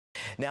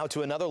Now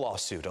to another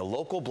lawsuit. A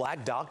local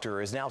black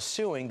doctor is now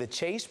suing the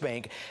Chase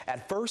Bank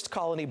at First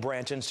Colony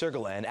branch in Sugar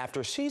Land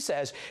after she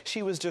says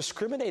she was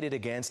discriminated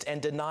against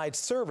and denied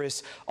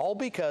service, all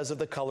because of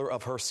the color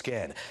of her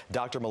skin.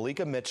 Dr.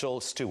 Malika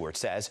Mitchell-Stewart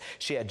says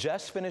she had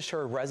just finished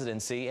her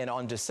residency, and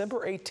on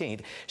December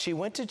 18th, she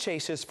went to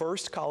Chase's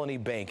First Colony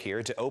Bank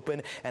here to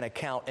open an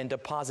account and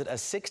deposit a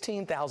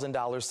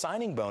 $16,000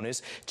 signing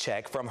bonus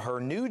check from her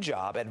new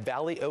job at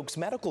Valley Oaks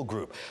Medical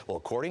Group. Well,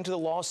 according to the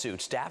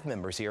lawsuit, staff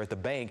members here at the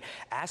bank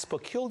asked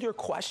peculiar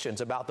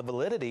questions about the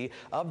validity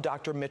of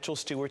Dr.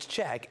 Mitchell-Stewart's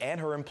check and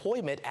her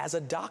employment as a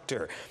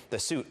doctor. The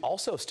suit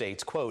also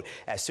states, quote,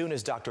 as soon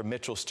as Dr.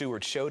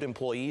 Mitchell-Stewart showed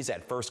employees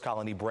at First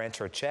Colony branch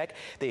her check,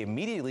 they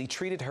immediately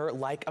treated her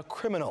like a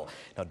criminal.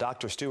 Now,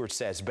 Dr. Stewart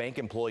says bank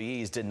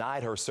employees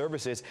denied her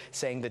services,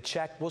 saying the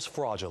check was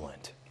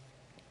fraudulent.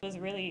 It was a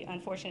really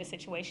unfortunate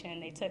situation.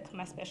 They took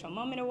my special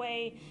moment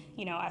away.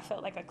 You know, I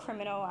felt like a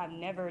criminal. I've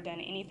never done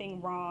anything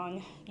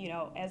wrong. You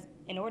know,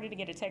 in order to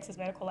get a Texas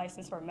medical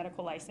license or a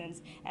medical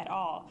license at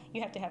all,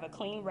 you have to have a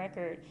clean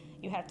record.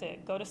 You have to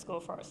go to school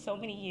for so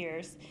many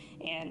years,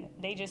 and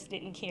they just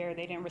didn't care.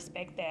 They didn't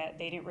respect that.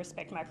 They didn't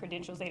respect my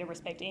credentials. They didn't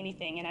respect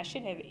anything, and I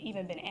shouldn't have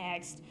even been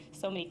asked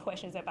so many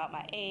questions about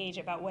my age,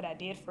 about what I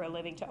did for a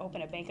living to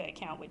open a bank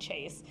account with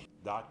Chase.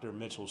 Dr.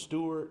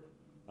 Mitchell-Stewart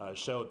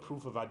showed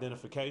proof of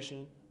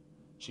identification.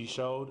 She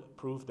showed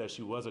proof that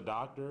she was a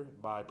doctor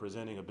by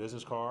presenting a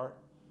business card.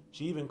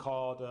 She even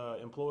called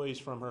employees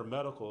from her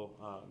medical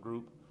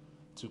group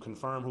to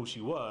confirm who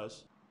she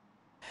was.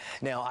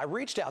 Now, I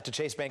reached out to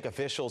Chase Bank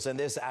officials, and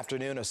this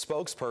afternoon a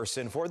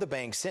spokesperson for the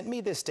bank sent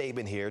me this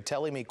statement here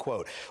telling me,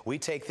 quote, we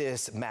take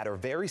this matter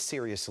very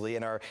seriously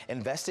and are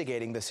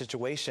investigating the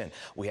situation.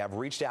 We have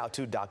reached out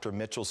to Dr.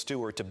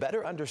 Mitchell-Stewart to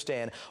better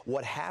understand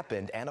what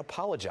happened and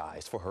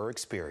apologize for her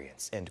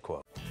experience, end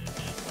quote.